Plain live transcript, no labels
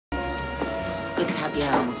Good to have you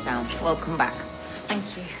home, Sal. Welcome back.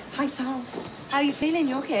 Thank you. Hi, Sal. How are you feeling?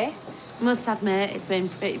 You okay? Must admit, it's been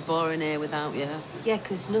pretty boring here without you. Yeah,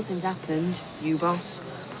 'cause nothing's happened. You, boss.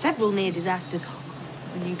 Several near disasters.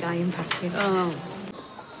 There's a new guy in packing. Oh.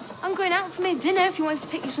 I'm going out for my dinner if you want to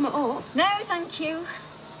pick you something up. No, thank you.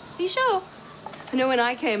 Are you sure? I know when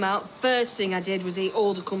I came out, first thing I did was eat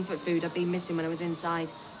all the comfort food I'd been missing when I was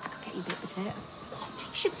inside. I could get you a baked potato. What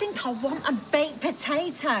makes you think I want a baked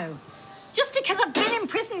potato? Just because I've been in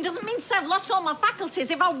prison doesn't mean to say I've lost all my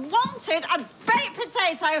faculties. If I wanted a baked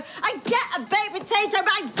potato, I'd get a baked potato,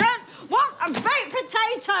 but I don't want a baked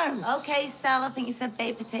potato. OK, Sal, I think you said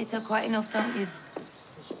baked potato quite enough, don't you?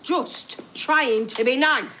 Just trying to be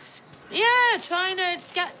nice. Yeah, trying to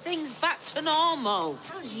get things back to normal.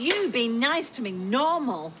 How's you being nice to me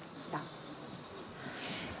normal? Sal,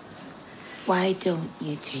 why don't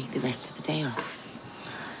you take the rest of the day off?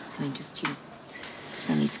 I mean, just you.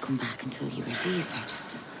 There's no need to come back until you're ready, is there?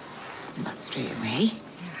 Just come back straight away.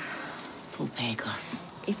 Yeah. Full pay, Goss.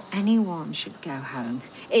 If anyone should go home,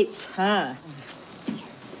 it's her.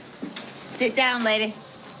 Sit down, lady.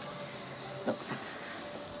 Look, Sal.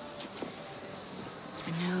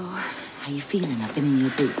 I know how you're feeling. I've been in your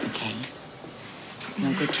boots, OK? It's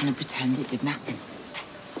no good trying to pretend it didn't happen.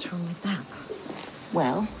 What's wrong with that?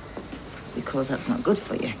 Well, because that's not good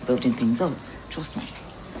for you, building things up. Trust me.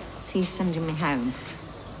 So you're sending me home?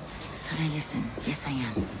 Sally, listen. Yes, I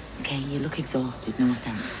am. OK, you look exhausted, no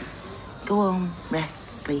offence. Go home,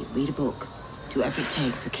 rest, sleep, read a book. Do whatever it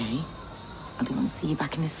takes, OK? I don't want to see you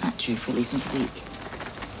back in this factory for at least another week.